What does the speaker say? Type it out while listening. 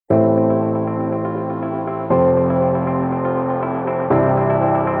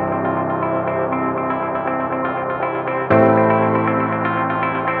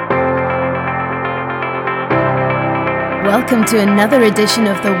Welcome to another edition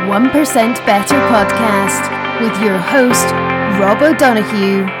of the 1% Better podcast with your host, Rob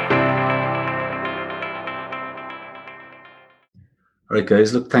O'Donoghue. All right,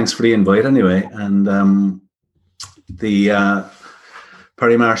 guys, look, thanks for the invite anyway. And the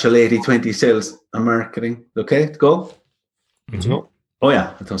Perry Marshall 80/20 sales and marketing. Okay, to go? Mm-hmm. Oh,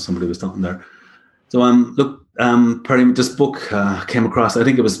 yeah, I thought somebody was talking there. So, look, Perry, this book came across, I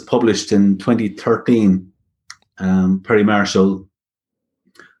think it was published in 2013, Perry Marshall.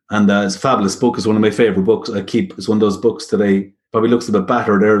 And it's a fabulous book. It's one of my favorite books. It's one of those books that I probably looks a bit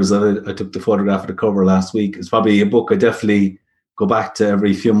battered there as I took the photograph of the cover last week. It's probably a book I definitely go back to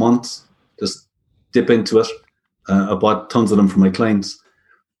every few months, just dip into it. I bought tons of them for my clients.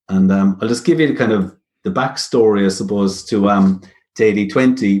 And I'll just give you the backstory, I suppose, to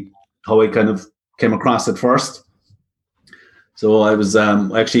 80/20, how I kind of came across it first. So I was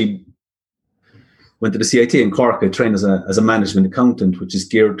actually went to the CIT in Cork. I trained as a management accountant, which is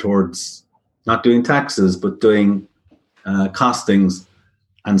geared towards not doing taxes, but doing costings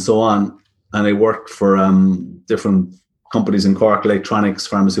and so on. And I worked for different companies in Cork, electronics,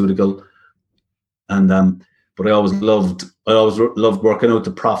 pharmaceutical. And but I always loved working out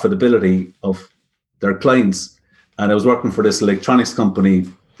the profitability of their clients. And I was working for this electronics company.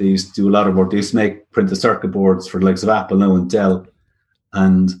 They used to do a lot of work. They used to make printed circuit boards for the likes of Apple now and Dell.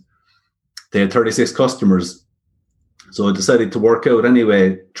 And they had 36 customers. So I decided to work out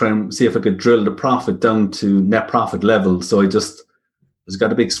anyway, try and see if I could drill the profit down to net profit level. So I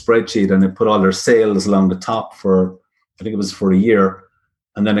got a big spreadsheet and I put all their sales along the top for, I think it was for a year.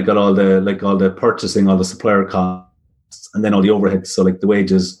 And then I got all the purchasing, all the supplier costs, and then all the overheads. So like the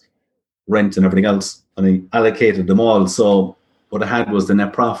wages, rent and everything else. And I allocated them all. So what I had was the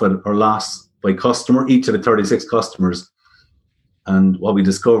net profit or loss by customer, each of the 36 customers. And what we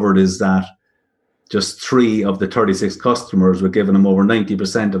discovered is that just 3 of the 36 customers were giving them over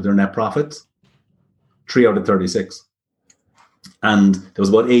 90% of their net profits. 3 out of 36. And there was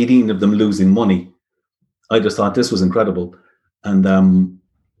about 18 of them losing money. I just thought this was incredible. And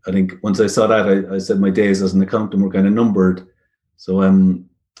I think once I saw that, I said my days as an accountant were kind of numbered. So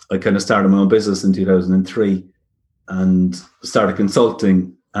I kind of started my own business in 2003 and started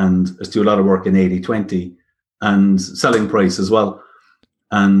consulting, and I do a lot of work in 80/20 and selling price as well.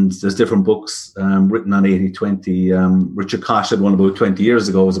 And there's different books written on 80/20. Richard Koch had one about 20 years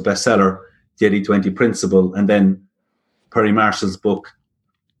ago. It was a bestseller, The 80/20 Principle. And then Perry Marshall's book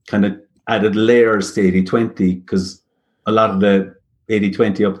kind of added layers to 80/20, because a lot of the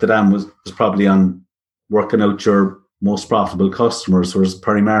 80/20 up to then was probably on working out your most profitable customers, whereas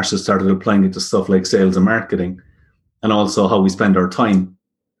Perry Marshall started applying it to stuff like sales and marketing and also how we spend our time.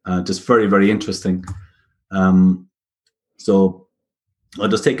 Just very, very interesting. So I'll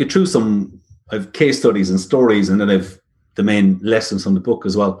just take you through I've case studies and stories, and then I've the main lessons from the book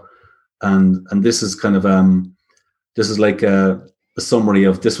as well. And this is kind of, this is like a summary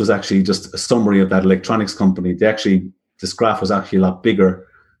of, this was actually just a summary of that electronics company. This graph was actually a lot bigger.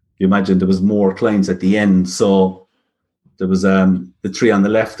 You imagine there was more clients at the end. So there was the 3 on the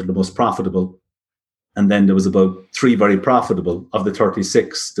left are the most profitable. And then there was about 3 very profitable of the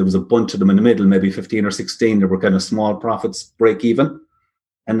 36. There was a bunch of them in the middle, maybe 15 or 16 that were kind of small profits, break even.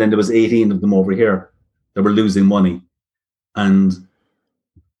 And then there was 18 of them over here that were losing money. And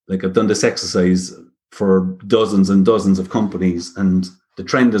like, I've done this exercise for dozens and dozens of companies, and the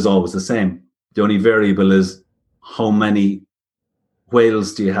trend is always the same. The only variable is how many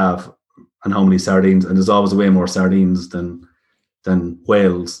whales do you have and how many sardines, and there's always way more sardines than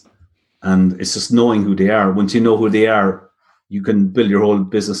whales. And it's just knowing who they are. Once you know who they are, you can build your whole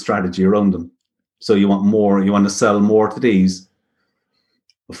business strategy around them. So you want to sell more to these,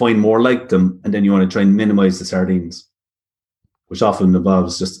 find more like them, and then you want to try and minimize the sardines, which often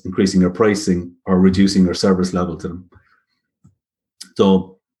involves just increasing their pricing or reducing their service level to them.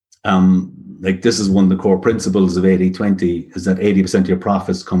 So like, this is one of the core principles of 80/20, is that 80% of your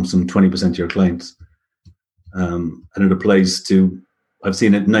profits comes from 20% of your clients. And it applies to, I've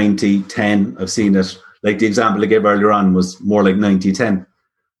seen it 90/10. I've seen it, like the example I gave earlier on was more like 90/10.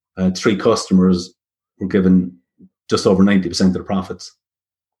 3 customers were given just over 90% of their profits.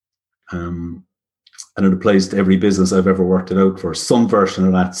 And it applies to every business I've ever worked it out for. Some version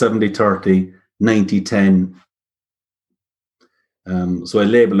of that, 70/30, 90/10. So I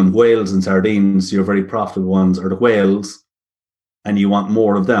label them whales and sardines. Your very profitable ones are the whales, and you want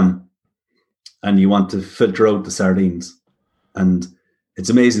more of them, and you want to filter out the sardines. And it's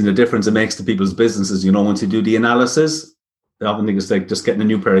amazing the difference it makes to people's businesses. You know, once you do the analysis, I often think it's like just getting a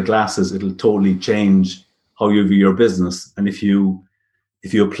new pair of glasses. It'll totally change how you view your business. And if you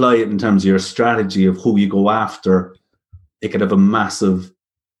apply it in terms of your strategy of who you go after, it can have a massive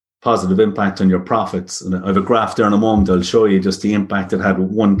positive impact on your profits. And I have a graph there in a moment. I'll show you just the impact it had with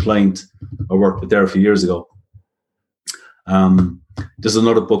one client I worked with there a few years ago. There's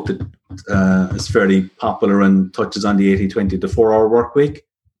another book that is fairly popular and touches on the 80-20, the 4-hour work week.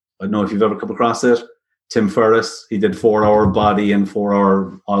 I don't know if you've ever come across it. Tim Ferriss, he did 4-hour body and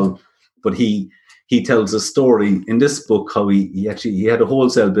 4-hour all, but he tells a story in this book how he had a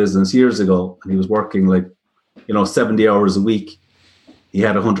wholesale business years ago, and he was working 70 hours a week. He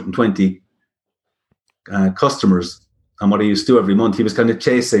had 120 customers, and what he used to do every month, he was kind of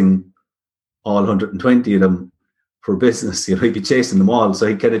chasing all 120 of them for business. He'd be chasing them all, so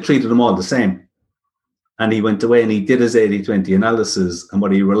he kind of treated them all the same. And he went away and he did his 80-20 analysis, and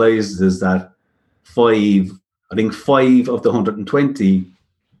what he realized is that 5 of the 120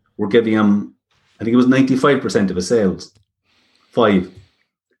 were giving him, I think it was 95% of his sales. 5.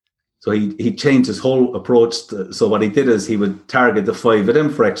 So he changed his whole approach. So what he did is he would target the 5 of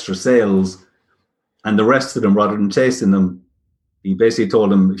them for extra sales, and the rest of them, rather than chasing them, he basically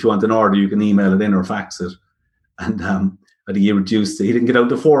told them, if you want an order, you can email it in or fax it. And I think he didn't get out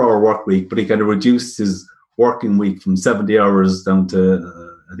the 4-hour work week, but he kind of reduced his working week from 70 hours down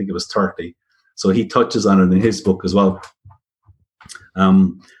to, I think it was 30. So he touches on it in his book as well.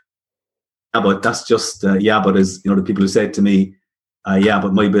 But that's just, but is, the people who said to me,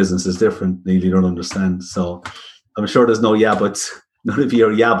 but my business is different. Neil, you don't understand. So I'm sure there's no buts. None of you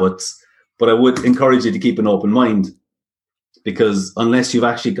are buts. But I would encourage you to keep an open mind, because unless you've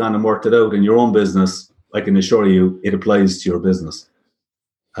actually gone and worked it out in your own business, I can assure you it applies to your business.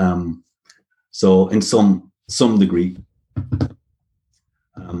 So in some degree.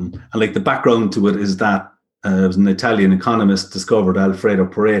 And like the background to it is that it was an Italian economist discovered Alfredo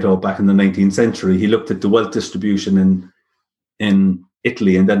Pareto back in the 19th century. He looked at the wealth distribution in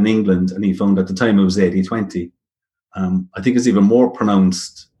Italy and then in England, and he found at the time it was 80-20. I think it's even more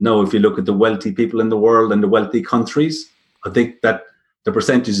pronounced now if you look at the wealthy people in the world and the wealthy countries. I think that the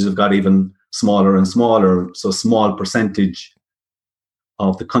percentages have got even smaller and smaller. So a small percentage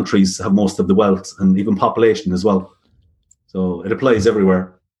of the countries have most of the wealth and even population as well. So it applies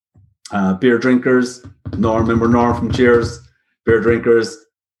everywhere. Beer drinkers, Norm from Cheers, beer drinkers,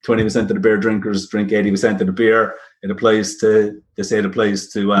 20% of the beer drinkers drink 80% of the beer. They say it applies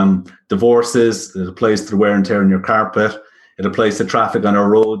to divorces, it applies to the wear and tear on your carpet, it applies to traffic on our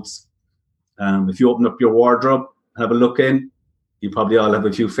roads. If you open up your wardrobe and have a look in, you probably all have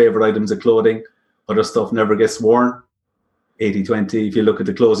a few favorite items of clothing. Other stuff never gets worn. 80-20, if you look at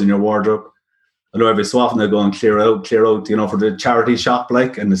the clothes in your wardrobe. I know every so often they go and clear out, for the charity shop,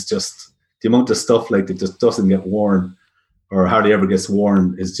 and it's just the amount of stuff that just doesn't get worn or hardly ever gets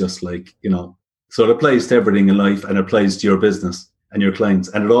worn is just so it applies to everything in life, and it applies to your business and your clients.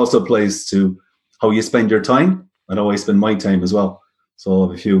 And it also applies to how you spend your time and how I spend my time as well. So I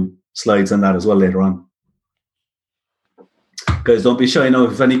have a few slides on that as well later on. Guys, don't be shy now.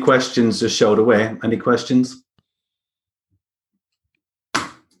 If any questions, just shout away. Any questions?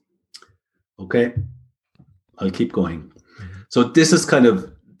 Okay, I'll keep going. So this is kind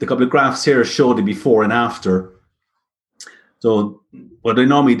of the couple of graphs here show the before and after. So what I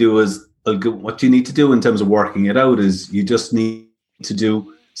normally do is what you need to do in terms of working it out is you just need to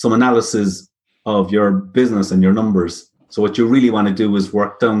do some analysis of your business and your numbers. So what you really want to do is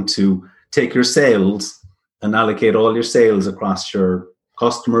work down to take your sales and allocate all your sales across your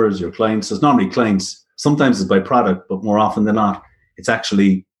customers, your clients. It's normally clients. Sometimes it's by product, but more often than not, it's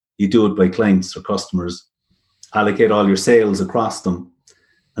actually you do it by clients or customers. Allocate all your sales across them,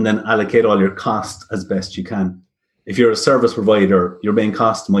 and then allocate all your cost as best you can. If you're a service provider, your main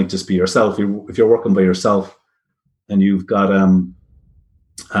cost might just be yourself. If you're working by yourself, and you've got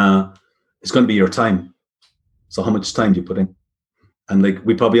it's going to be your time. So how much time do you put in? And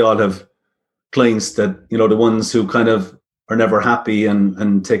we probably all have clients that, the ones who kind of are never happy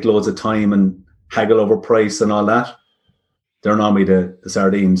and take loads of time and haggle over price and all that. They're normally the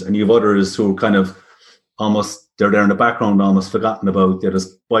sardines. And you have others who are kind of they're there in the background, almost forgotten about. They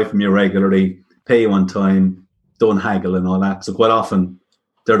just buy from you regularly, pay you on time, don't haggle and all that. So quite often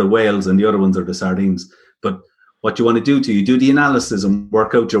they're the whales and the other ones are the sardines. But what you want to do you do the analysis and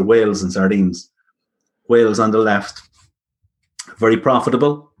work out your whales and sardines. Whales on the left, very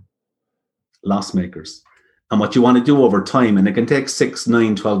profitable, loss makers. And what you want to do over time, and it can take 6,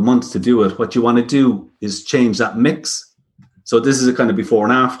 9, 12 months to do it, what you want to do is change that mix. So this is a kind of before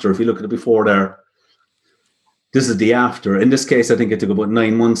and after. If you look at the before there, this is the after. In this case, I think it took about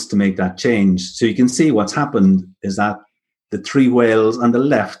 9 months to make that change. So you can see what's happened is that the 3 whales on the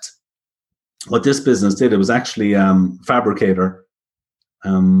left, what this business did, it was actually fabricator.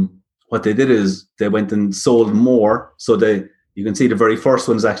 what they did is they went and sold more. So you can see the very first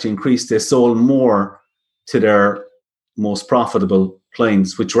ones actually increased. They sold more to their most profitable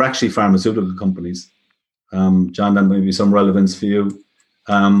clients, which were actually pharmaceutical companies. John, that may be some relevance for you.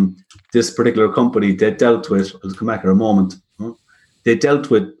 This particular company, they dealt with, I'll come back in a moment, they dealt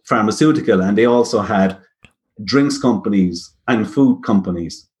with pharmaceutical, and they also had drinks companies and food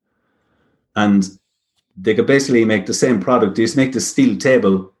companies. And they could basically make the same product. They used to make this steel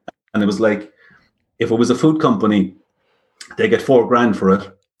table, and it was like, if it was a food company, they get $4,000 for it.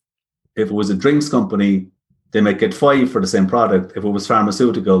 If it was a drinks company, they might get $5,000 for the same product. If it was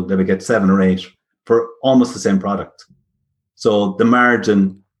pharmaceutical, they would get $7,000 or $8,000 for almost the same product. So the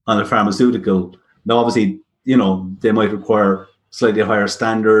margin on a pharmaceutical, now obviously, they might require slightly higher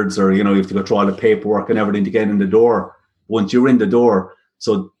standards, or, you have to go through all the paperwork and everything to get in the door. Once you're in the door.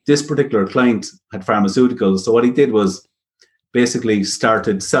 So this particular client had pharmaceuticals. So what he did was basically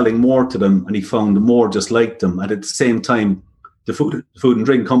started selling more to them, and he found more just like them. And at the same time, the food and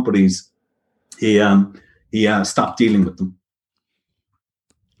drink companies, he stopped dealing with them.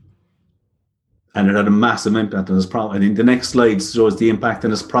 And it had a massive impact on his profit. I think the next slide shows the impact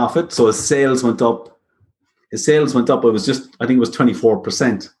on his profit. So his sales went up. It was I think it was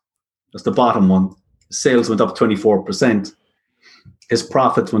 24%. That's the bottom one. His sales went up 24%. His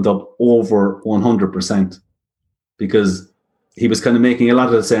profits went up over 100%, because he was kind of making a lot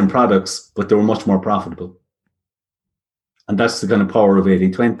of the same products, but they were much more profitable. And that's the kind of power of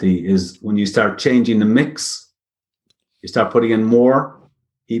 80-20, is when you start changing the mix, you start putting in more.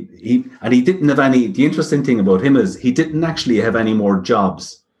 He didn't have any. The interesting thing about him is he didn't actually have any more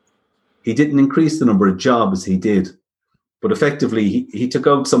jobs. He didn't increase the number of jobs he did, but effectively he took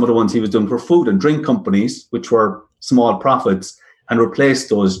out some of the ones he was doing for food and drink companies, which were small profits, and replaced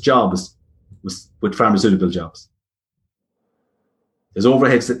those jobs with pharmaceutical jobs. His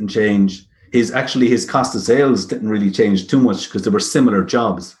overheads didn't change. His cost of sales didn't really change too much, because they were similar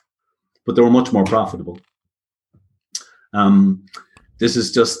jobs, but they were much more profitable. This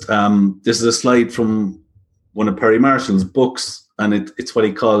is a slide from one of Perry Marshall's books, and it's what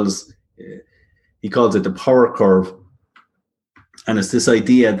he calls it the power curve. And it's this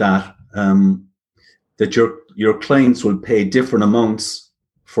idea that that your clients will pay different amounts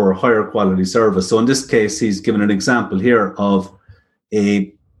for a higher quality service. So in this case, he's given an example here of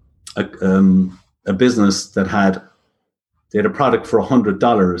a business that had a product for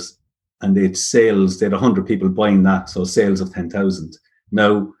 $100, and they had 100 people buying that, so sales of 10,000.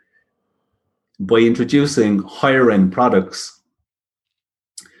 Now, by introducing higher end products,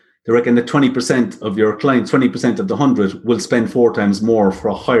 they reckon that 20% of your clients, 20% of the 100, will spend 4 times more for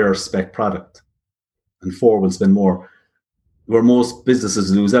a higher spec product, and 4 will spend more. Where most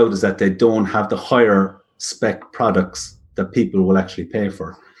businesses lose out is that they don't have the higher spec products that people will actually pay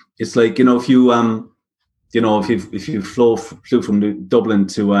for. It's like, if you flew from Dublin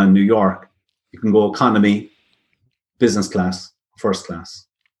to New York, you can go economy, business class, first class.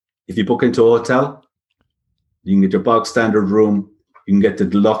 If you book into a hotel, you can get your bog standard room, you can get the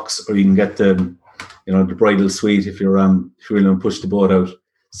deluxe, or you can get the bridal suite if you're willing to push the boat out.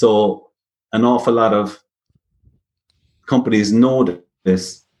 So an awful lot of companies know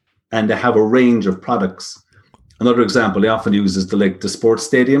this, and they have a range of products. Another example they often use is the sports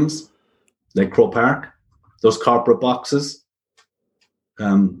stadiums, like Croke Park, those corporate boxes.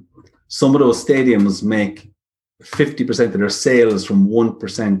 Some of those stadiums make 50% of their sales from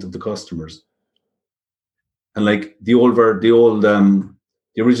 1% of the customers. And like the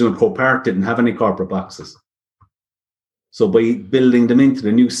original Croke Park didn't have any corporate boxes. So by building them into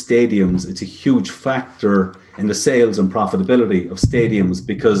the new stadiums, it's a huge factor in the sales and profitability of stadiums,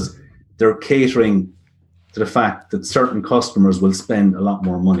 because they're catering to the fact that certain customers will spend a lot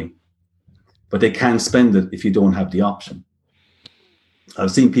more money, but they can't spend it if you don't have the option.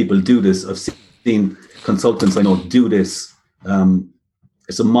 I've seen people do this. I've seen consultants I know do this.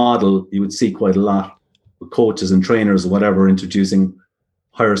 It's a model you would see quite a lot with coaches and trainers or whatever, introducing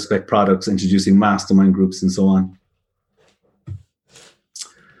higher spec products, introducing mastermind groups and so on.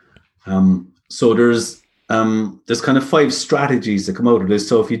 So there's kind of 5 strategies that come out of this.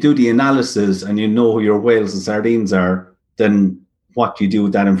 So if you do the analysis and you know who your whales and sardines are, then what do you do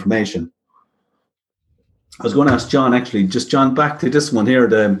with that information? I was going to ask John, actually, John, back to this one here,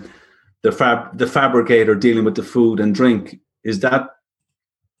 the fabricator dealing with the food and drink. Does that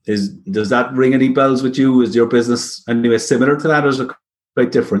ring any bells with you? Is your business anyway similar to that, or is it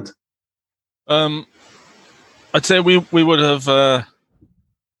quite different? I'd say we would have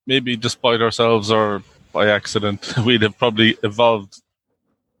maybe despite ourselves or by accident, we'd have probably evolved.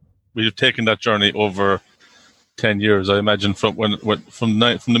 We'd have taken that journey over 10 years. I imagine from from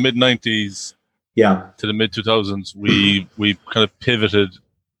the mid 90s to the mid 2000s, we kind of pivoted.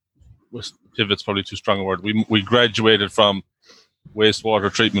 Pivot's probably too strong a word. We graduated from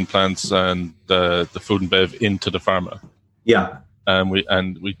wastewater treatment plants and the food and bev into the pharma. Yeah. And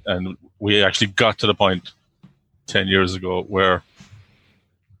we actually got to the point 10 years ago where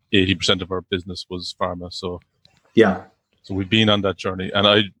 80% of our business was pharma. So we've been on that journey.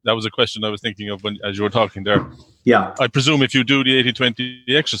 And that was a question I was thinking of as you were talking there. Yeah. I presume if you do the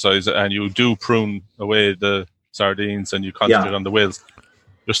 80-20 exercise and you do prune away the sardines and you concentrate on the whales,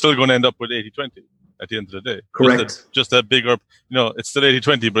 you're still going to end up with 80-20 at the end of the day. Correct. Just a bigger, it's still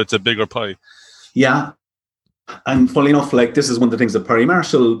 80-20, but it's a bigger pie. Yeah. And funnily enough, like this is one of the things that Perry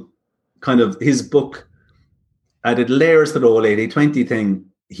Marshall his book added layers to the whole 80-20 thing.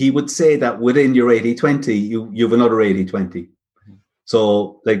 He would say that within your 80-20, you've another 80-20.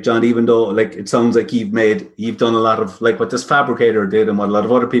 So like John, even though like it sounds like you've done a lot of like what this fabricator did and what a lot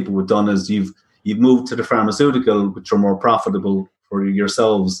of other people have done is you've moved to the pharmaceutical, which are more profitable for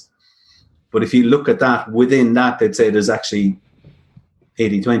yourselves. But if you look at that, within that, they'd say there's actually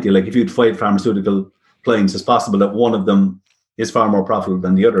 80-20. Like if you had 5 pharmaceutical clients, it's possible that one of them is far more profitable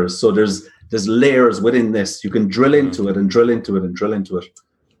than the others. So there's layers within this. You can drill into it and drill into it and drill into it,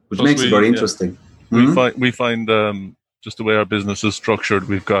 which plus makes it very interesting. We find just the way our business is structured,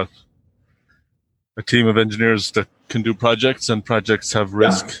 we've got a team of engineers that can do projects, and projects have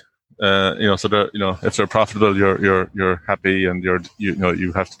risk. So if they're profitable, you're happy, and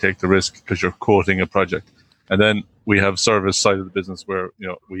you have to take the risk because you're quoting a project. And then we have service side of the business where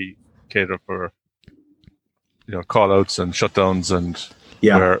we cater for call outs and shutdowns, and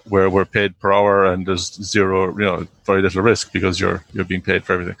where we're paid per hour, and there's zero, very little risk because you're being paid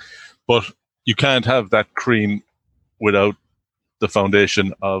for everything. But you can't have that cream without the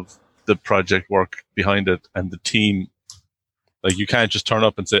foundation of the project work behind it and the team. Like you can't just turn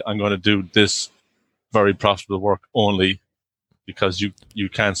up and say, I'm going to do this very profitable work only, because you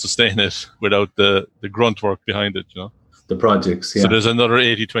can't sustain it without the grunt work behind it, The projects, So there's another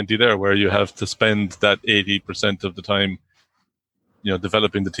 80-20 there where you have to spend that 80% of the time,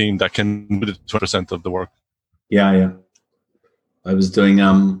 developing the team that can do the 20% of the work. Yeah. I was doing,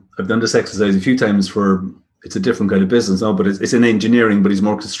 I've done this exercise a few times it's a different kind of business now, but it's in engineering, but it's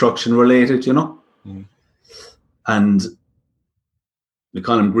more construction related, And we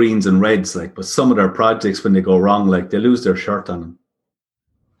call them greens and reds, but some of their projects, when they go wrong, they lose their shirt on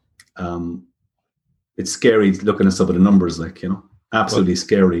them. It's scary looking at some of the numbers, absolutely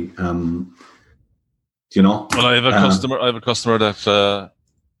scary. Well, I have a customer that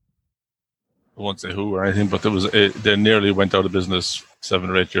I won't say who or anything, but they nearly went out of business 7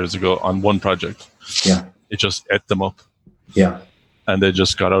 or 8 years ago on one project. Yeah, it just ate them up. Yeah, and they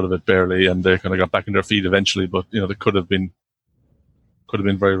just got out of it barely, and they kind of got back on their feet eventually. But they could have been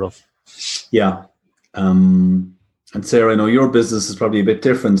very rough. Yeah. And Sarah, I know your business is probably a bit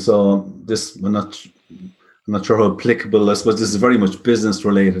different, so this I'm not sure how applicable. I suppose this is very much business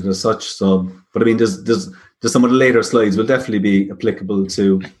related as such. So, but I mean, there's some of the later slides will definitely be applicable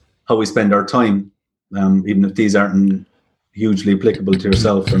to how we spend our time, even if these aren't hugely applicable to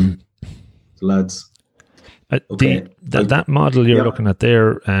yourself and the lads. Okay. That model you're looking at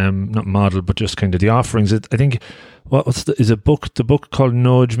there, not model, but just kind of the offerings. I think the book called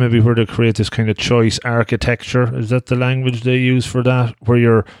Nudge, maybe, where they create this kind of choice architecture. Is that the language they use for that? Where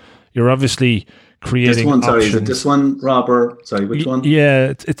you're obviously creating options. Is it this one, Robert? Sorry, which one?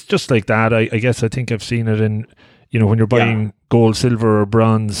 Yeah, it's just like that. I guess I think I've seen it in, when you're buying gold, silver, or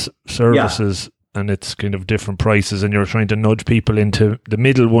bronze services. Yeah. And it's kind of different prices, and you're trying to nudge people into the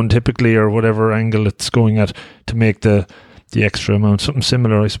middle one typically, or whatever angle it's going at, to make the extra amount. Something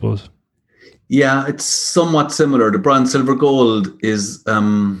similar, I suppose. Yeah, it's somewhat similar. The bronze, silver, gold is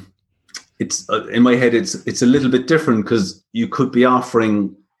it's in my head. It's a little bit different, because you could be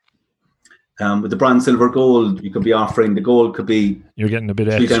offering with the bronze, silver, gold. You could be offering the gold could be you're getting a bit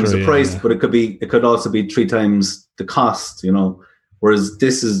 3 extra, times the price, but it could also be 3 times the cost. Whereas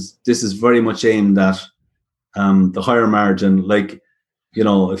this is very much aimed at the higher margin.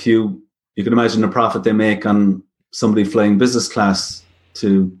 If you can imagine the profit they make on somebody flying business class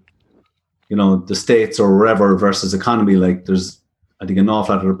to, the States or wherever versus economy, I think an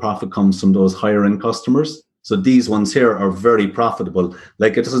awful lot of the profit comes from those higher end customers. So these ones here are very profitable.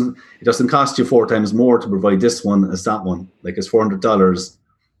 It doesn't cost you 4 times more to provide this one as that one. It's $400.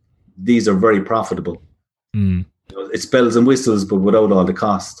 These are very profitable. Mm. It's bells and whistles, but without all the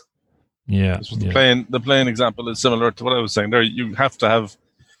cost. Yeah. The plane example is similar to what I was saying there. You have to have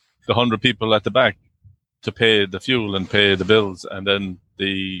the 100 people at the back to pay the fuel and pay the bills, and then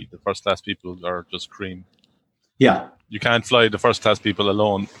the first class people are just cream. Yeah. You can't fly the first class people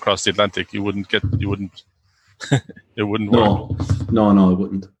alone across the Atlantic. You wouldn't it wouldn't work. No, it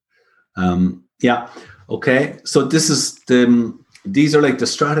wouldn't. Yeah. Okay. So these are like the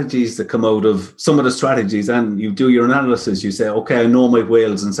strategies that come out of some of the strategies, and you do your analysis. You say, okay, I know my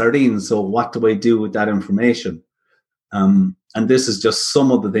whales and sardines. So what do I do with that information? And this is just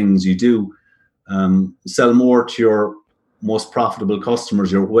some of the things you do. Sell more to your most profitable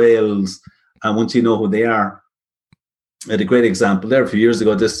customers, your whales. And once you know who they are, I had a great example there a few years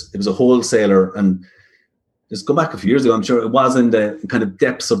ago. It was a wholesaler, and just go back a few years ago, I'm sure it was in the kind of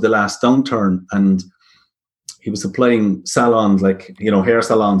depths of the last downturn, and he was supplying salons, like, hair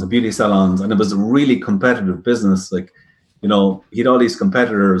salons and beauty salons, and it was a really competitive business. Like, he had all these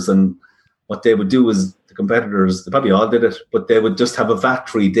competitors, and what they would do is the competitors, they probably all did it, but they would just have a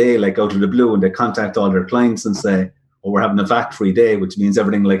VAT-free day, like out of the blue, and they contact all their clients and say, oh, we're having a VAT-free day, which means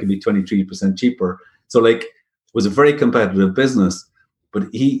everything like it'd be 23% cheaper. So like, it was a very competitive business, but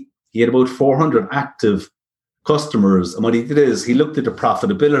he had about 400 active customers, and what he did is he looked at the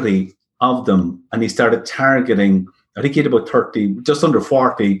profitability of them, and he started targeting, I think he had about 30, just under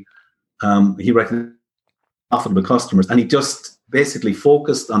 40, he reckoned profitable customers, and he just basically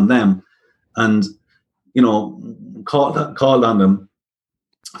focused on them, and called on them,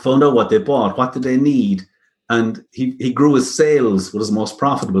 found out what they bought, what did they need, and he grew his sales with his most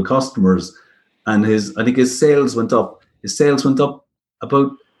profitable customers, and I think his sales went up. His sales went up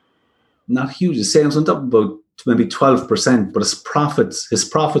about, not huge, his sales went up about maybe 12%, but his profits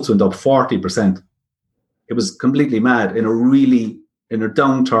went up 40%. It was completely mad in a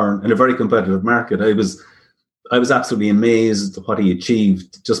downturn, in a very competitive market. I was absolutely amazed at what he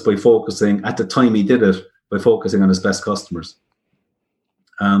achieved just by focusing, at the time he did it, by focusing on his best customers.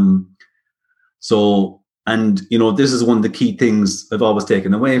 This is one of the key things I've always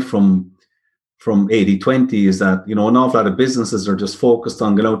taken away from 80/20 is that, an awful lot of businesses are just focused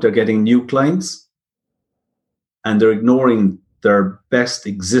on going out there getting new clients, and they're ignoring their best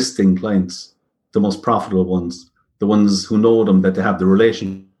existing clients, the most profitable ones, the ones who know them, that they have the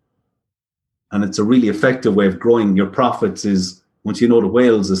relation. And it's a really effective way of growing your profits is, once you know the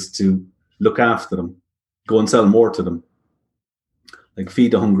whales, is to look after them, go and sell more to them, like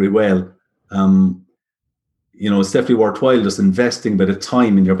feed a hungry whale. It's definitely worthwhile just investing a bit of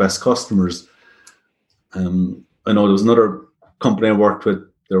time in your best customers. I know there was another company I worked with,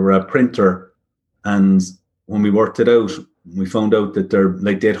 they were a printer, and when we worked it out, we found out that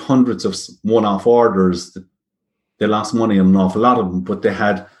they had hundreds of one-off orders. That they lost money on an awful lot of them, but they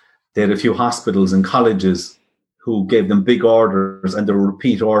had a few hospitals and colleges who gave them big orders, and they were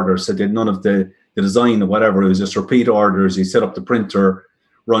repeat orders. So they had none of the design or whatever. It was just repeat orders. You set up the printer,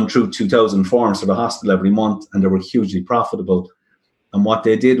 run through 2,000 forms for the hospital every month, and they were hugely profitable. And what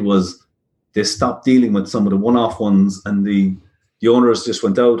they did was they stopped dealing with some of the one-off ones, and the owners just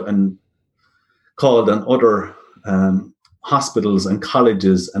went out and called on other hospitals and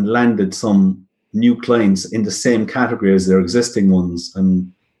colleges and landed some new clients in the same category as their existing ones.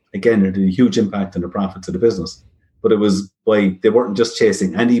 And again, it had a huge impact on the profits of the business. But it was they weren't just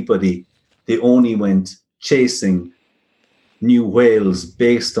chasing anybody. They only went chasing new whales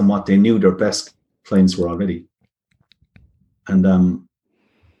based on what they knew their best clients were already. And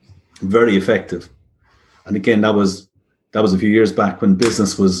very effective. And again, that was a few years back when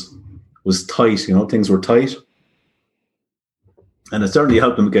business was tight, things were tight. And it certainly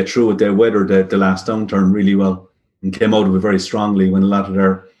helped them get through it. They weathered the last downturn really well and came out of it very strongly when a lot of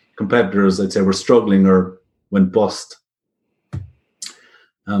their competitors, I'd say, were struggling or went bust.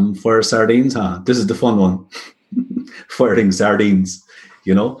 Fire sardines, this is the fun one. Firing sardines,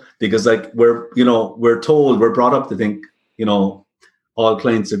 because like we're told, we're brought up to think, all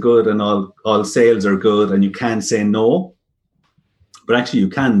clients are good and all sales are good and you can't say no. But actually you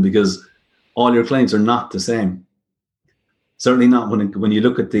can, because all your clients are not the same. Certainly not when you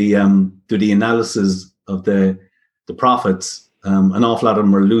look at the analysis of the profits, an awful lot of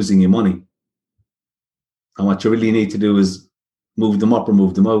them are losing you money. And what you really need to do is move them up or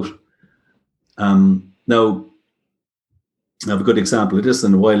move them out. Now, I have a good example of this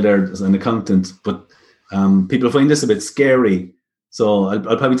in a while there as an accountant, but people find this a bit scary. So I'll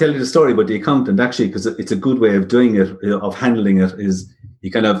probably tell you the story about the accountant, actually, because it's a good way of doing it, of handling it, is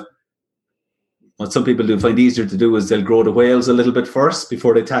you kind of, what some people do find easier to do is they'll grow the whales a little bit first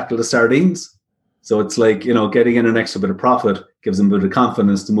before they tackle the sardines. So it's like, getting in an extra bit of profit gives them a bit of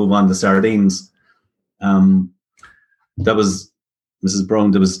confidence to move on to sardines. That was Mrs.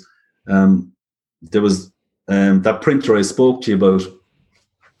 Brown. There was that printer I spoke to you about.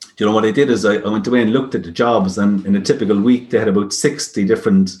 What I did is I went away and looked at the jobs, and in a typical week they had about 60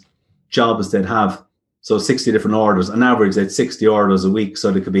 different jobs they'd have So 60 different orders. On average, they had 60 orders a week.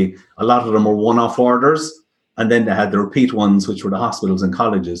 So there could be, a lot of them were one-off orders. And then they had the repeat ones, which were the hospitals and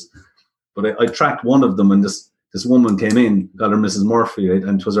colleges. But I tracked one of them, and this woman came in, got her Mrs. Murphy, right?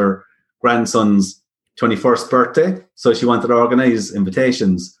 And it was her grandson's 21st birthday. So she wanted to organise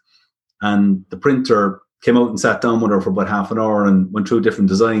invitations. And the printer came out and sat down with her for about half an hour and went through different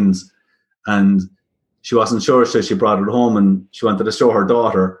designs. And she wasn't sure, so she brought it home and she wanted to show her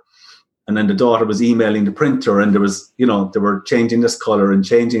daughter. And then the daughter was emailing the printer, and there was, they were changing this colour and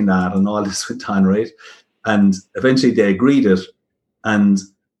changing that, and all this went on, right? And eventually they agreed it, and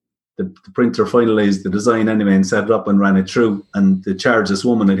the printer finalised the design anyway and set it up and ran it through. And they charged this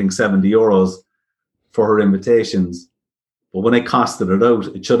woman, I think, €70 for her invitations. But when they costed it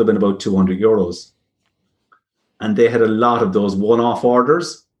out, it should have been about €200. And they had a lot of those one-off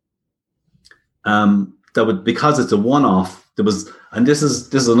orders. Because it's a one-off, there was, and this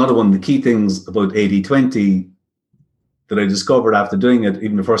is another one of the key things about 80/20 that I discovered after doing it,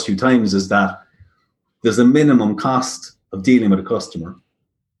 even the first few times, is that there's a minimum cost of dealing with a customer.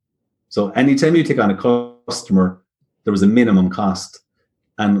 So anytime you take on a customer, there was a minimum cost,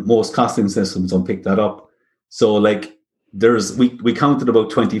 and most costing systems don't pick that up. So like we counted about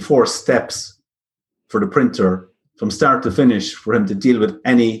 24 steps for the printer from start to finish for him to deal with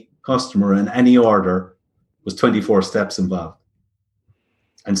any customer and any order. Was 24 steps involved,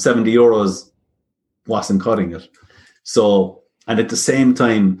 and €70 wasn't cutting it. So, and at the same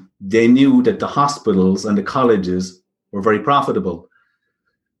time, they knew that the hospitals and the colleges were very profitable.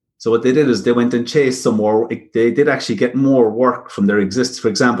 So what they did is they went and chased some more. They did actually get more work from their existing. For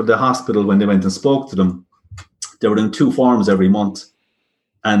example, the hospital, when they went and spoke to them, they were doing 2 forms every month,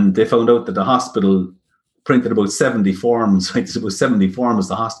 and they found out that the hospital printed about 70 forms. Right? It was 70 forms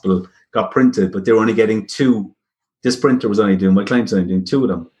the hospital got printed, but they were only getting 2. This printer was only doing, my client's only doing 2 of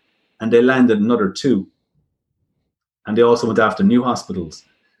them. And they landed another 2. And they also went after new hospitals.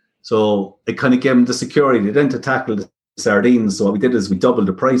 So it kind of gave them the security. Then to tackle the sardines, so what we did is we doubled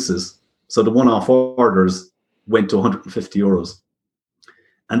the prices. So the one-off orders went to €150.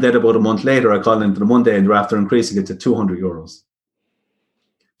 And then about a month later, I called into the Monday and they're after increasing it to €200.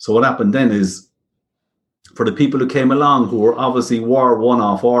 So what happened then is, for the people who came along who were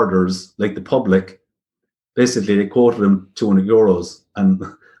one-off orders, like the public, basically they quoted them €200, and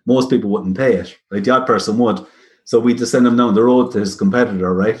most people wouldn't pay it. Right? The odd person would. So we just sent him down the road to his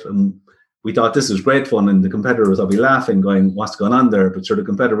competitor, right? And we thought this was great fun, and the competitor was probably laughing, going, "What's going on there?" But sure, the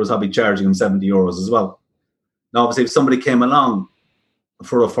competitor was probably charging him €70 as well. Now, obviously, if somebody came along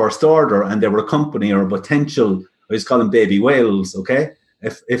for a first order and they were a company or a potential, I just call them baby whales, okay?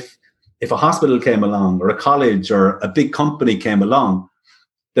 If a hospital came along, or a college, or a big company came along,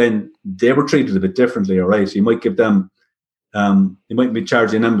 then they were treated a bit differently, all right? You might give them, you might be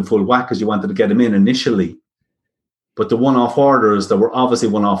charging them the full whack because you wanted to get them in initially. But the one-off orders that were obviously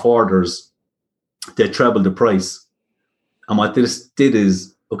one-off orders, they trebled the price. And what this did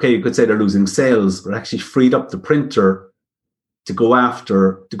is, okay, you could say they're losing sales, but actually freed up the printer to go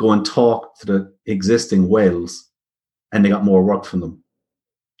and talk to the existing whales, and they got more work from them.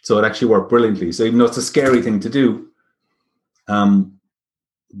 So it actually worked brilliantly. So even though it's a scary thing to do,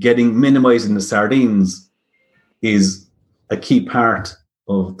 minimizing the sardines is a key part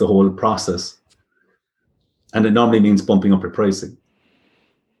of the whole process. And it normally means bumping up your pricing.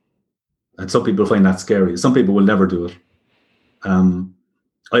 And some people find that scary. Some people will never do it.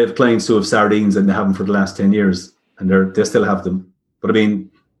 I have clients who have sardines and they have them for the last 10 years, and they still have them. But I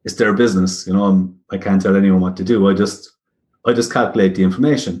mean, it's their business. I can't tell anyone what to do. I just calculate the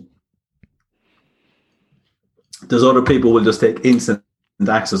information. There's other people who will just take instant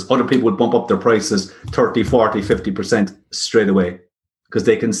access. Other people will bump up their prices 30, 40, 50% straight away because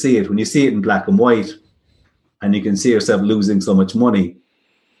they can see it. When you see it in black and white and you can see yourself losing so much money,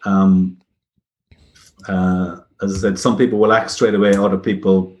 as I said, some people will act straight away. Other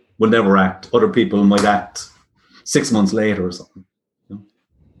people will never act. Other people might act 6 months later or something.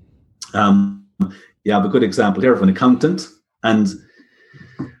 I have a good example here of an accountant. And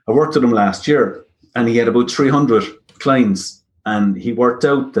I worked with him last year, and he had about 300 clients, and he worked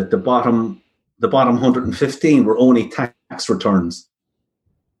out that the bottom 115 were only tax returns.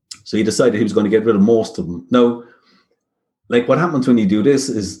 So he decided he was going to get rid of most of them. Now, like what happens when you do this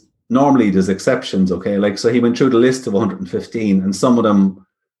is normally there's exceptions, okay? Like, so he went through the list of 115, and some of them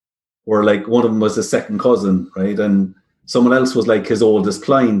were like, one of them was his second cousin, right? And someone else was like his oldest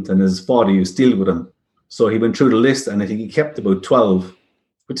client, and his father used to deal with him. So he went through the list, and I think he kept about 12,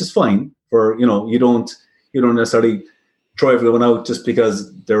 which is fine. For you don't necessarily throw everyone out just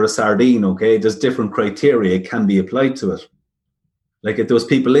because they're a sardine. Okay, there's different criteria can be applied to it. Like if there was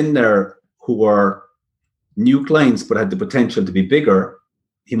people in there who were new clients but had the potential to be bigger,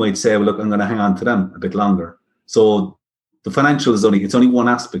 he might say, well, look, I'm going to hang on to them a bit longer. So the financial is only one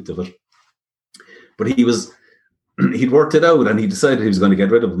aspect of it. But he'd worked it out and he decided he was going to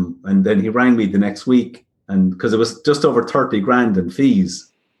get rid of them. And then he rang me the next week, and because it was just over 30 grand in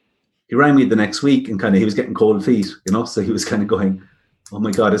fees, he rang me the next week and he was getting cold feet, so he was kind of going, oh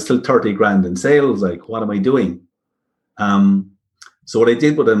my God, it's still 30 grand in sales. Like, what am I doing? So what I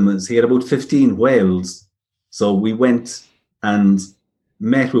did with him is he had about 15 whales. So we went and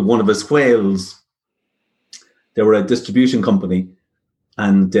met with one of his whales. They were a distribution company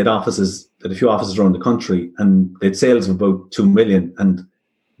and they had a few offices around the country, and they had sales of about 2 million. And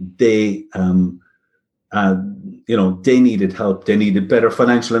they, they needed help. They needed better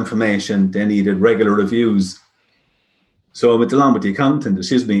financial information. They needed regular reviews. So I went along with the accountant,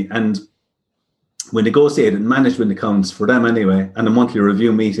 and we negotiated management accounts for them anyway, and a monthly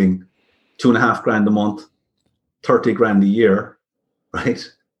review meeting, 2.5 grand a month, 30 grand a year, right?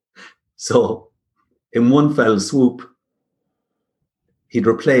 So in one fell swoop, he'd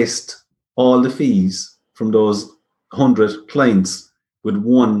replaced all the fees from those 100 clients with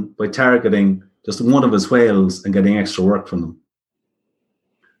one by targeting just one of his whales and getting extra work from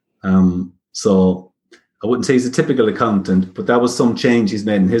them. So I wouldn't say he's a typical accountant, but that was some change he's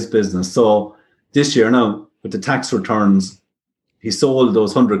made in his business. So this year now, with the tax returns, he sold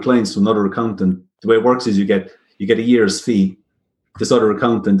those 100 clients to another accountant. The way it works is you get a year's fee. This other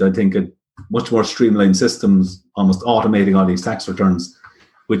accountant, I think, had much more streamlined systems, almost automating all these tax returns,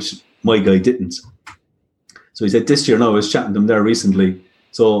 which my guy didn't. So he said this year, now I was chatting to him there recently.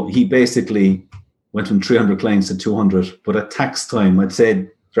 So he basically went from 300 clients to 200. But at tax time, I'd say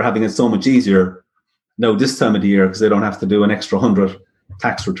they're having it so much easier now this time of the year because they don't have to do an extra 100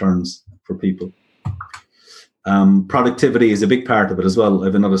 tax returns for people. Productivity is a big part of it as well. I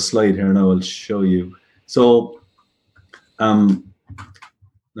have another slide here now I'll show you. So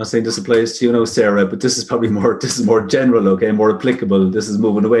not saying this applies to you now, Sarah, but this is probably more general, okay, more applicable. This is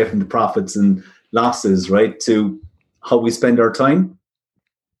moving away from the profits and losses, right, to how we spend our time.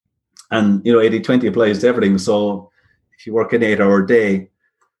 And 80-20 applies to everything. So if you work an 8-hour day,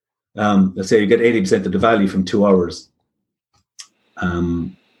 let's say you get 80% of the value from 2 hours.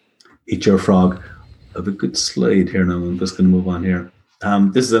 Eat your frog. I have a good slide here now. I'm just going to move on here.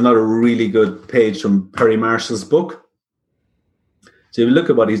 This is another really good page from Perry Marshall's book. So if you look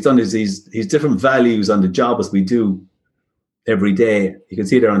at what he's done, is he's different values on the job as we do every day. You can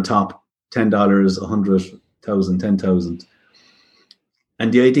see there on top, $10, 100,000, 10,000.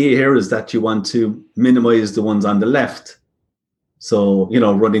 And the idea here is that you want to minimize the ones on the left. So,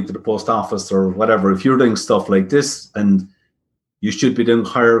 running to the post office or whatever, if you're doing stuff like this and you should be doing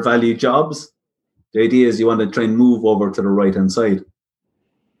higher value jobs, the idea is you want to try and move over to the right-hand side.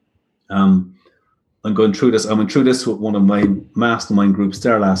 I'm going through this. I went through this with one of my mastermind groups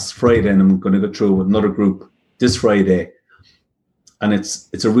there last Friday, and I'm going to go through with another group this Friday. And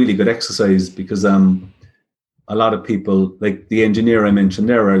it's a really good exercise because a lot of people, like the engineer I mentioned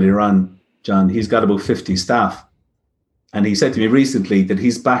there earlier on, John, he's got about 50 staff. And he said to me recently that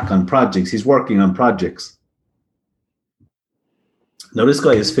he's back on projects. He's working on projects. Now, this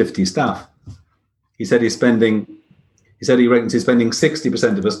guy has 50 staff. He said he reckons he's spending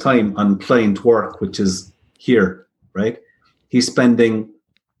 60% of his time on client work, which is here, right? He's spending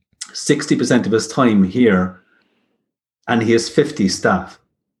 60% of his time here, and he has 50 staff.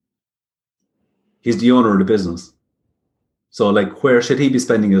 He's the owner of the business. So, where should he be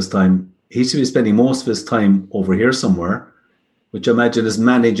spending his time? He should be spending most of his time over here somewhere, which I imagine is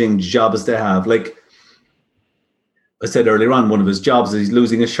managing jobs they have. Like I said earlier on, one of his jobs is he's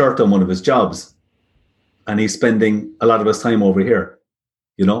losing a shirt on one of his jobs. And he's spending a lot of his time over here,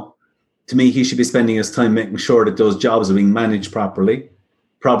 To me, he should be spending his time making sure that those jobs are being managed properly,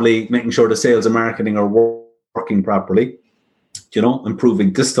 probably making sure the sales and marketing are working properly,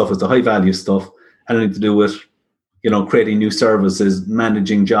 improving. This stuff is the high value stuff, anything to do with, creating new services,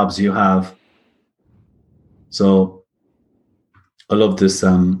 managing jobs you have. So I love this.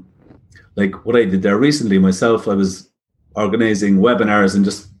 What I did there recently myself, I was organizing webinars and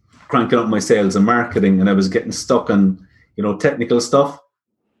just cranking up my sales and marketing, and I was getting stuck on, technical stuff.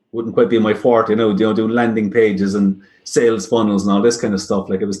 Wouldn't quite be my forte, doing landing pages and sales funnels and all this kind of stuff.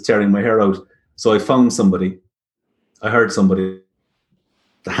 Like, I was tearing my hair out. So I heard somebody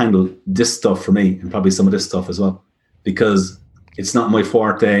to handle this stuff for me, and probably some of this stuff as well, because it's not my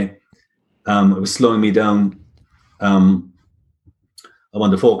forte. It was slowing me down. I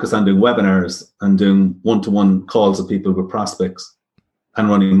wanted to focus on doing webinars and doing one-to-one calls with people with prospects and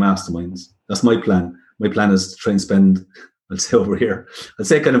running masterminds. That's my plan. My plan is to try and spend, I'd say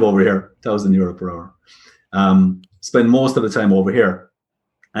kind of over here, €1,000 per hour. spend most of the time over here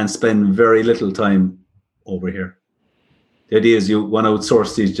and spend very little time over here. The idea is you want to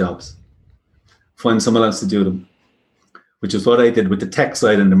outsource these jobs, find someone else to do them, which is what I did with the tech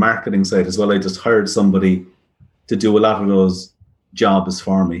side and the marketing side as well. I just hired somebody to do a lot of those jobs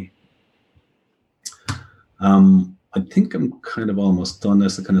for me. I think I'm kind of almost done.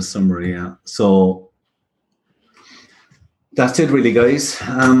 That's a kind of summary, yeah. So that's it really, guys.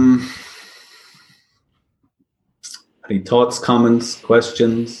 Any thoughts, comments,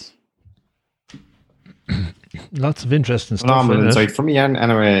 questions? Lots of interesting stuff. Phenomenal insight for me, and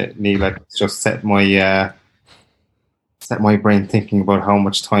anyway, Neil, like, just set my brain thinking about how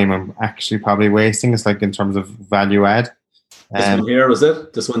much time I'm actually probably wasting. It's like in terms of value add. This one here, was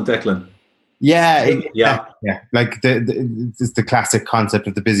it? This one, Declan? Yeah. Yeah. Like it's the classic concept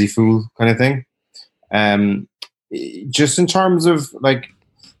of the busy fool kind of thing. Just in terms of like,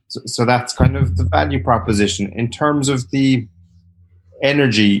 so that's kind of the value proposition. In terms of the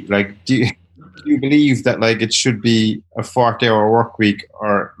energy, like, do you believe that like it should be a 40-hour work week,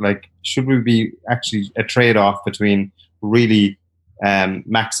 or like should we be actually a trade-off between really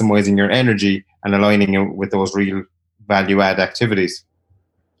maximizing your energy and aligning it with those real value-add activities?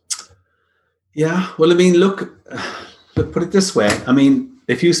 Yeah, well, I mean, look, put it this way. I mean,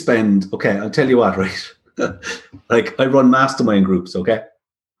 if you spend, okay, I'll tell you what, right? Like, I run mastermind groups, okay?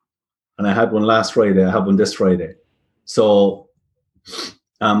 And I had one last Friday. I have one this Friday. So,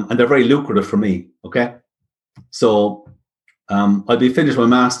 and they're very lucrative for me, okay? So, I'll be finished my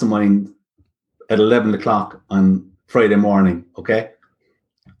mastermind at 11 o'clock on Friday morning, okay?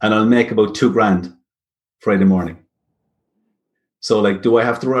 And I'll make about $2,000 Friday morning. So, like, do I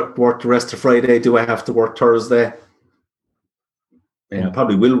have to work the rest of Friday? Do I have to work Thursday? Yeah, I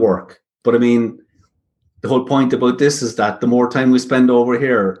probably will work. But I mean, the whole point about this is that the more time we spend over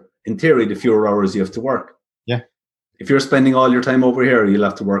here, in theory, the fewer hours you have to work. Yeah. If you're spending all your time over here, you'll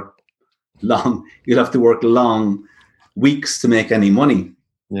have to work long. You'll have to work long weeks to make any money.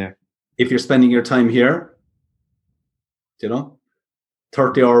 Yeah. If you're spending your time here,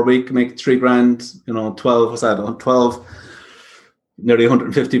 30-hour week, make $3,000. 12. What's that? 12. Nearly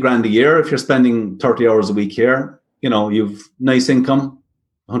 $150,000 a year. If you're spending 30 hours a week here, you've nice income,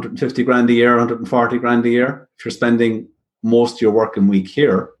 $150,000 a year, $140,000 a year. If you're spending most of your working week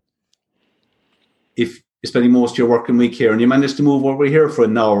here, if you're spending most of your working week here and you manage to move over here for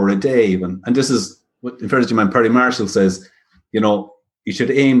an hour a day even, and this is what, in fairness to man, Perry Marshall says, you should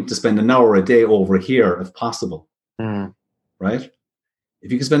aim to spend an hour a day over here if possible, right?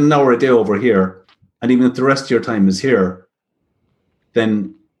 If you can spend an hour a day over here, and even if the rest of your time is here,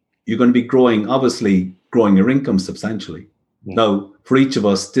 then you're going to be growing your income substantially. Yeah. Now, for each of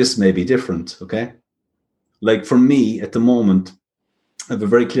us, this may be different, okay? Like for me, at the moment, I have a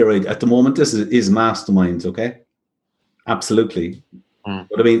very clear idea. At the moment, this is masterminds, okay? Absolutely.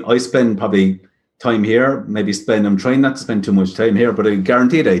 But I mean, I spend probably time here, I'm trying not to spend too much time here, but I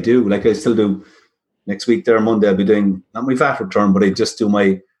guarantee I do. Like I still do. Next week there, Monday, I'll be doing, not my VAT return, but I just do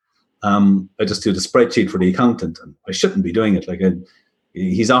the spreadsheet for the accountant. And I shouldn't be doing it. Like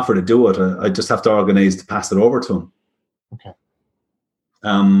he's offered to do it. I just have to organize to pass it over to him. Okay.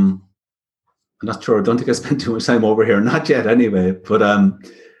 I'm not sure. I don't think I spent too much time over here. Not yet anyway. But, and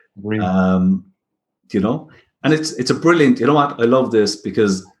it's a brilliant, you know what? I love this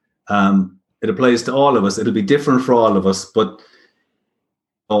because it applies to all of us. It'll be different for all of us, but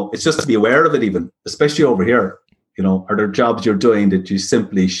it's just to be aware of it even, especially over here. Are there jobs you're doing that you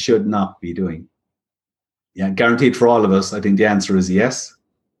simply should not be doing? Yeah, guaranteed for all of us, I think the answer is yes,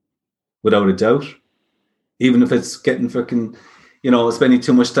 without a doubt. Even if it's getting fucking, spending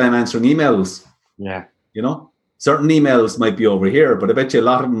too much time answering emails. Yeah. Certain emails might be over here, but I bet you a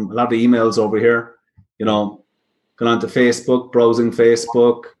lot of emails over here, going on to Facebook, browsing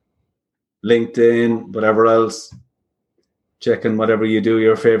Facebook, LinkedIn, whatever else, checking whatever you do,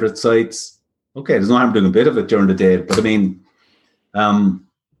 your favorite sites. Okay, there's no harm doing a bit of it during the day, but I mean,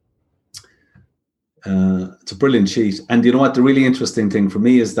 it's a brilliant sheet. And you know what? The really interesting thing for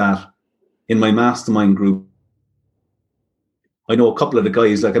me is that in my mastermind group, I know a couple of the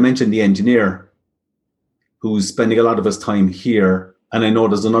guys, like I mentioned, the engineer who's spending a lot of his time here. And I know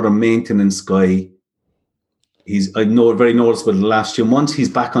there's another maintenance guy. I know very noticeable the last few months, he's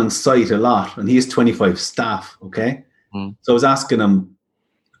back on site a lot and he has 25 staff. Okay. So I was asking him,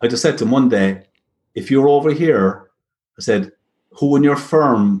 I just said to him one day, if you're over here, I said, who in your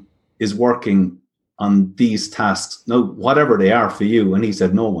firm is working on these tasks? Now, whatever they are for you. And he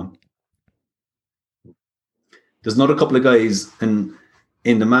said, no one. There's another couple of guys in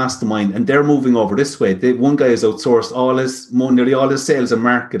the mastermind and they're moving over this way. One guy has outsourced nearly all his sales and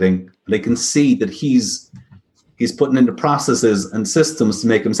marketing. And I can see that he's he's putting into processes and systems to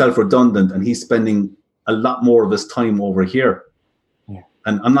make himself redundant, and he's spending a lot more of his time over here. Yeah.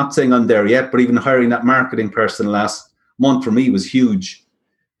 And I'm not saying I'm there yet, but even hiring that marketing person last month for me was huge,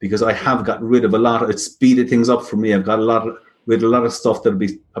 because I have gotten rid of it speeded things up for me. I've got rid of a lot of stuff that'll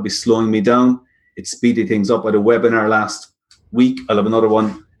be slowing me down. It speeded things up. I had a webinar last week. I'll have another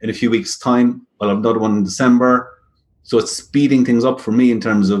one in a few weeks' time. I'll have another one in December. So it's speeding things up for me in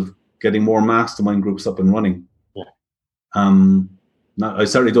terms of getting more mastermind groups up and running. Yeah. I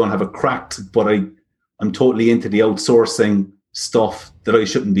certainly don't have it cracked, but I'm totally into the outsourcing stuff that I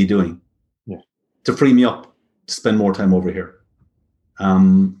shouldn't be doing. Yeah. To free me up to spend more time over here.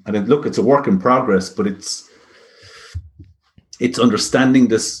 And look, it's a work in progress, but it's understanding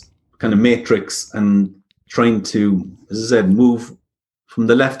this kind of matrix and trying to, as I said, move from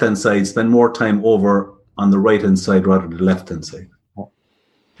the left-hand side, spend more time over on the right-hand side rather than the left-hand side.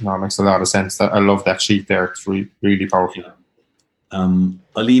 No, it makes a lot of sense. I love that sheet there. It's really powerful.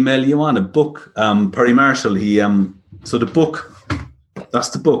 I'll email you on a book. Perry Marshall, so the book, that's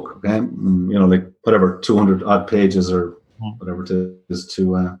the book, okay? Like whatever, 200 odd pages or whatever it is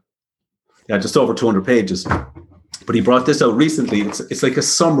just over 200 pages. But he brought this out recently. It's like a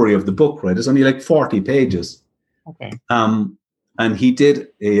summary of the book, right? It's only like 40 pages. Okay. And he did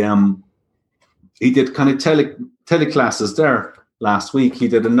kind of teleclasses there last week. He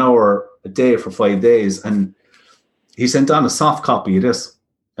did an hour a day for 5 days, and he sent on a soft copy of this,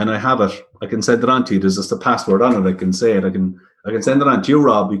 and I have it. I can send it on to you. There's just a password on it. I can say it. I can send it on to you,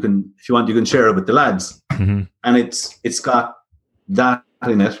 Rob. You can, if you want, you can share it with the lads. Mm-hmm. And it's got that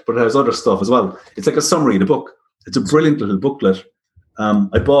in it, but it has other stuff as well. It's like a summary of the book. It's a brilliant little booklet.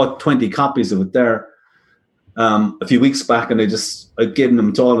 I bought 20 copies of it there a few weeks back, and I've given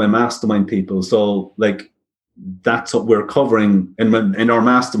them to all my mastermind people. So like, that's what we're covering in our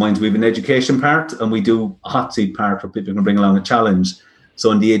masterminds. We have an education part, and we do a hot seat part where people can bring along a challenge.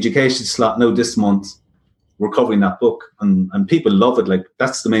 So in the education slot now this month, we're covering that book, and people love it. Like,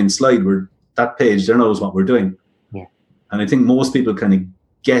 that's the main slide. That page there knows what we're doing. Yeah. And I think most people kind of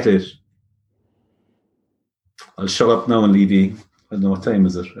get it. I'll shut up now and leave you. I don't know what time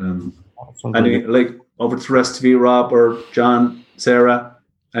is it. Any, like, over to the rest of you, Rob or John, Sarah,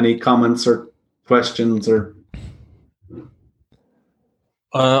 any comments or questions or?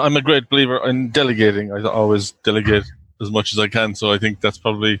 I'm a great believer in delegating. I always delegate as much as I can. So I think that's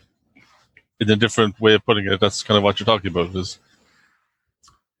probably, in a different way of putting it, that's kind of what you're talking about. Is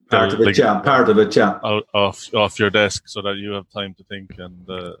part of it, yeah. Out off your desk, so that you have time to think, and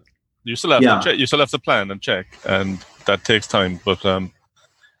you still have to check, you still have to plan and check, and that takes time. But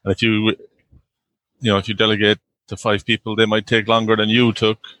if you delegate to 5 people, they might take longer than you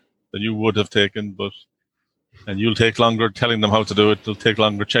would have taken, and you'll take longer telling them how to do it. They'll take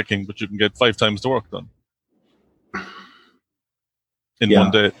longer checking, but you can get 5 times the work done in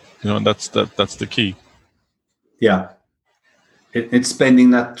one day. And that's the key. Yeah. It's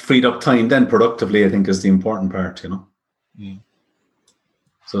spending that freed up time then productively, I think, is the important part, Mm.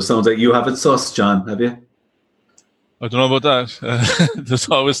 So it sounds like you have it sussed, John, have you? I don't know about that. There's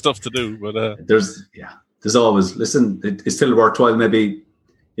always stuff to do, but there's always, listen, it's still worthwhile. Maybe,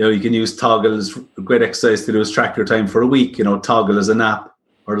 you can use Toggle as a great exercise to do is track your time for a week. Toggle as an app,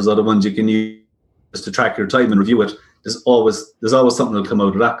 or there's other ones you can use to track your time and review it. There's always something that'll come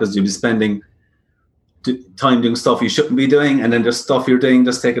out of that, because you'll be spending time doing stuff you shouldn't be doing, and then there's stuff you're doing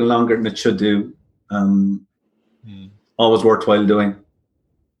that's taking longer than it should do. Always worthwhile doing.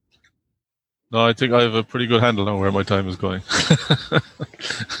 No, I think I have a pretty good handle on where my time is going.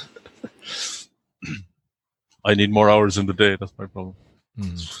 I need more hours in the day. That's my problem.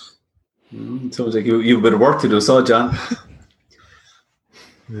 Sounds like you have a bit of work to do, so John.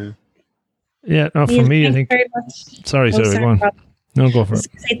 Yeah. No, for me, I think. Very much. Sorry, go on. No, go for it.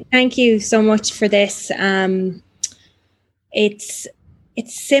 Thank you so much for this. It's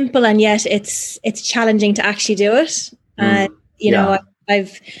simple, and yet it's challenging to actually do it.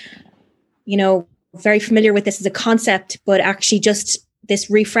 I've very familiar with this as a concept, but actually just this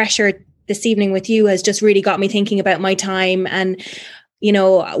refresher this evening with you has just really got me thinking about my time and,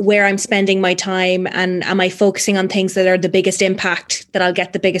 where I'm spending my time, and am I focusing on things that are the biggest impact, that I'll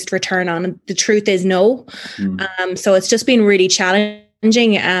get the biggest return on? And the truth is no. So it's just been really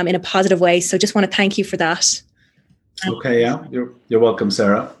challenging in a positive way. So just want to thank you for that. Okay. Yeah. You're welcome,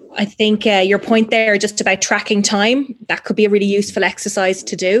 Sarah. I think your point there just about tracking time, that could be a really useful exercise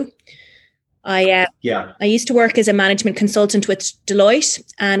to do. I used to work as a management consultant with Deloitte,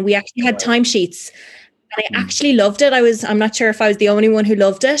 and we actually had timesheets, and I actually loved it. I'm not sure if I was the only one who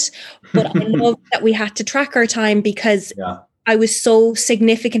loved it, but I loved that we had to track our time, because I was so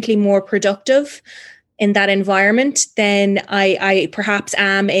significantly more productive in that environment, then I perhaps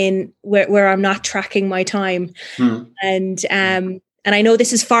am in where I'm not tracking my time. And I know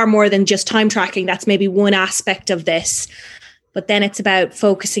this is far more than just time tracking. That's maybe one aspect of this. But then it's about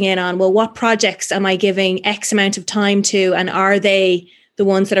focusing in on, well, what projects am I giving X amount of time to, and are they the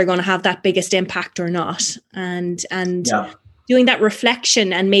ones that are going to have that biggest impact or not? And doing that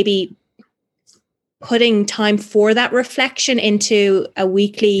reflection and maybe putting time for that reflection into my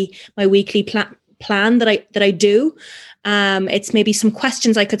weekly plan that I do. It's maybe some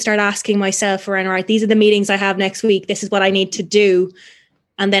questions I could start asking myself around, all right, these are the meetings I have next week. This is what I need to do.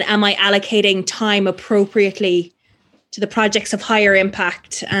 And then am I allocating time appropriately to the projects of higher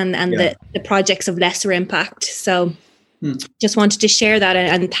impact and the projects of lesser impact? So just wanted to share that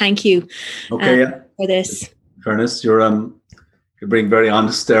and thank you for this. In fairness, you're being very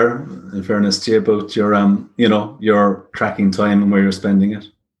honest there, in fairness to you, about your your tracking time and where you're spending it.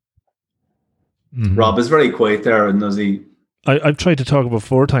 Rob is very quiet there, and does he? I've tried to talk about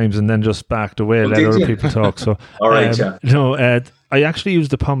 4 times and then just backed away, let other people talk. So, all right, I actually use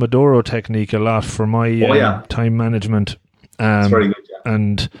the Pomodoro technique a lot for my time management. It's very good,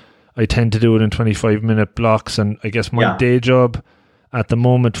 and I tend to do it in 25-minute blocks. And I guess my day job at the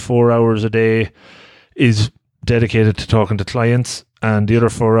moment, 4 hours a day, is dedicated to talking to clients, and the other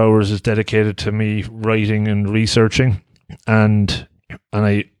 4 hours is dedicated to me writing and researching. And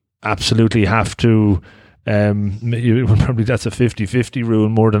I absolutely have to. Probably that's a 50-50 rule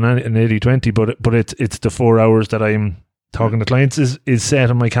more than an 80-20, but it's the 4 hours that I'm talking to clients is set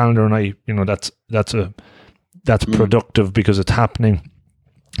on my calendar, and I that's productive because it's happening.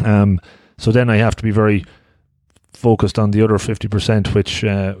 So then I have to be very focused on the other 50%, which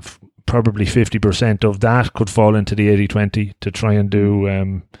probably 50% of that could fall into the 80-20 to try and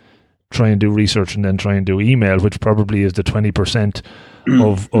do research, and then try and do email, which probably is the 20%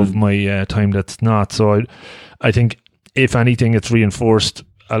 of my time that's not. So I think if anything, it's reinforced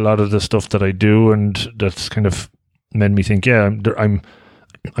a lot of the stuff that I do, and that's kind of made me think, I'm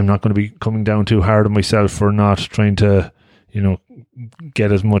not going to be coming down too hard on myself for not trying to,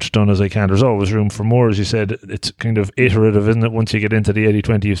 get as much done as I can. There's always room for more, as you said. It's kind of iterative, isn't it? Once you get into the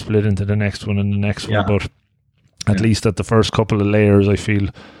 80-20, you split into the next one and the next one. But at least at the first couple of layers, I feel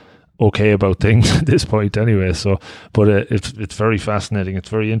okay about things at this point anyway. So, but it's very fascinating. It's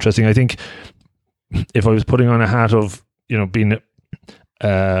very interesting. I think if I was putting on a hat of, being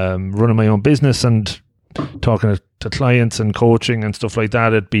running my own business and talking to clients and coaching and stuff like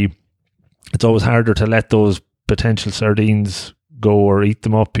that, it's always harder to let those potential sardines go or eat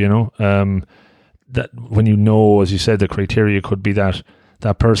them up, that when as you said, the criteria could be that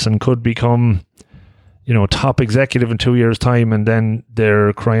person could become top executive in 2 years' time, and then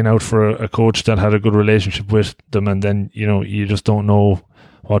they're crying out for a coach that had a good relationship with them, and then you just don't know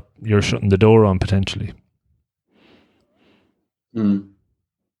what you're shutting the door on potentially.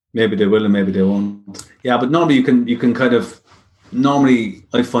 Maybe they will and maybe they won't. Yeah, but normally you can kind of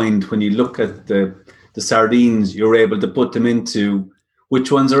I find when you look at the sardines, you're able to put them into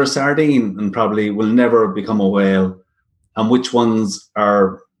which ones are a sardine and probably will never become a whale, and which ones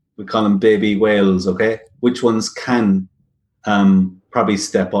are, we call them baby whales, okay? Which ones can probably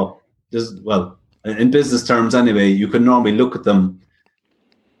step up. In business terms anyway, you can normally look at them,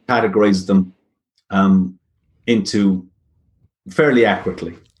 categorize them into fairly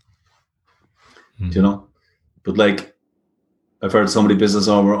accurately, But like, I've heard so many business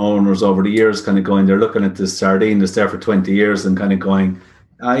owners over the years kind of going, they're looking at this sardine that's there for 20 years and kind of going,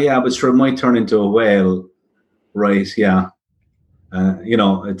 but sure, it might turn into a whale, right? Yeah.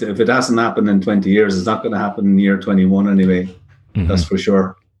 If it hasn't happened in 20 years, it's not going to happen in year 21 anyway. Mm-hmm. That's for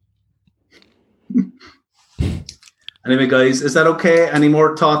sure. Anyway, guys, is that okay? Any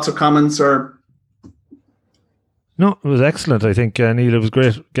more thoughts or comments or? No, it was excellent. I think, Neil, it was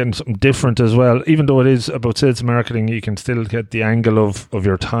great getting something different as well. Even though it is about sales and marketing, you can still get the angle of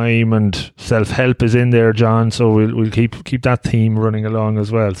your time, and self-help is in there, John. So we'll keep that theme running along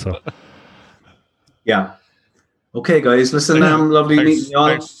as well. So, yeah. Okay, guys. Listen, lovely meeting you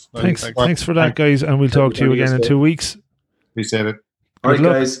all. Thanks for that, guys. And we'll talk to you again in 2 weeks. Appreciate it. All right,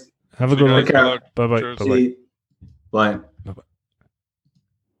 guys. Have a good one. Bye-bye. Bye-bye. Bye. Bye-bye.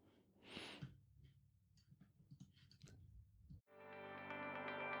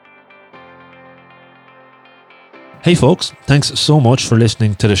 Hey folks, thanks so much for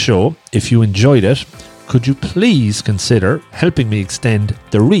listening to the show. If you enjoyed it, could you please consider helping me extend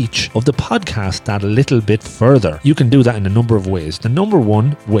the reach of the podcast that a little bit further? You can do that in a number of ways. The number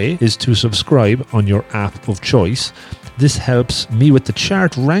one way is to subscribe on your app of choice. This helps me with the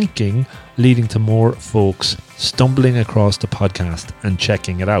chart ranking, leading to more folks stumbling across the podcast and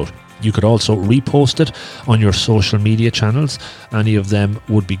checking it out. You could also repost it on your social media channels. Any of them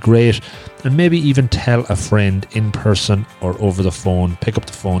would be great. And maybe even tell a friend in person or over the phone. Pick up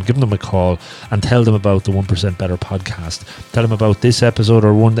the phone, give them a call and tell them about the 1% Better podcast. Tell them about this episode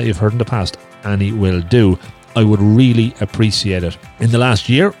or one that you've heard in the past. Any will do. I would really appreciate it. In the last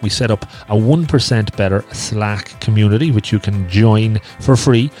year, we set up a 1% Better Slack community, which you can join for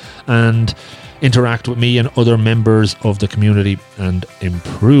free and interact with me and other members of the community and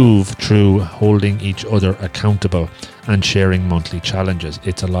improve through holding each other accountable and sharing monthly challenges.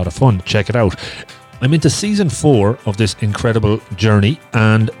 It's a lot of fun. Check it out. I'm into season 4 of this incredible journey,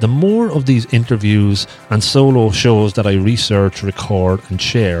 and the more of these interviews and solo shows that I research, record and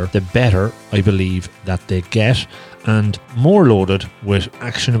share, the better I believe that they get, and more loaded with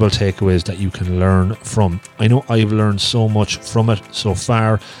actionable takeaways that you can learn from. I know I've learned so much from it so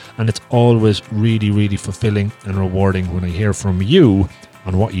far, and it's always really, really fulfilling and rewarding when I hear from you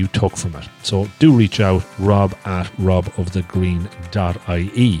on what you took from it. So do reach out,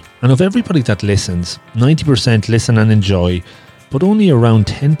 rob@robofthegreen.ie. And of everybody that listens, 90% listen and enjoy, but only around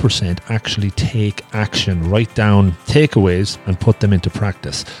 10% actually take action, write down takeaways and put them into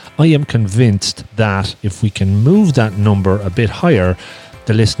practice. I am convinced that if we can move that number a bit higher,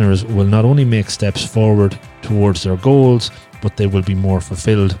 the listeners will not only make steps forward towards their goals, but they will be more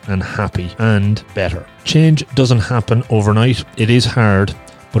fulfilled and happy and better. Change doesn't happen overnight. It is hard,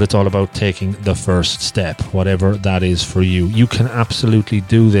 but it's all about taking the first step, whatever that is for you. You can absolutely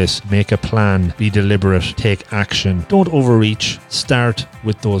do this. Make a plan, be deliberate, take action. Don't overreach. Start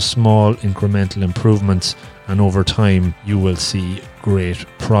with those small incremental improvements, and over time you will see great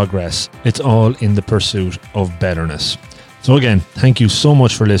progress. It's all in the pursuit of betterness. So again, thank you so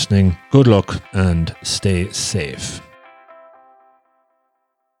much for listening. Good luck and stay safe.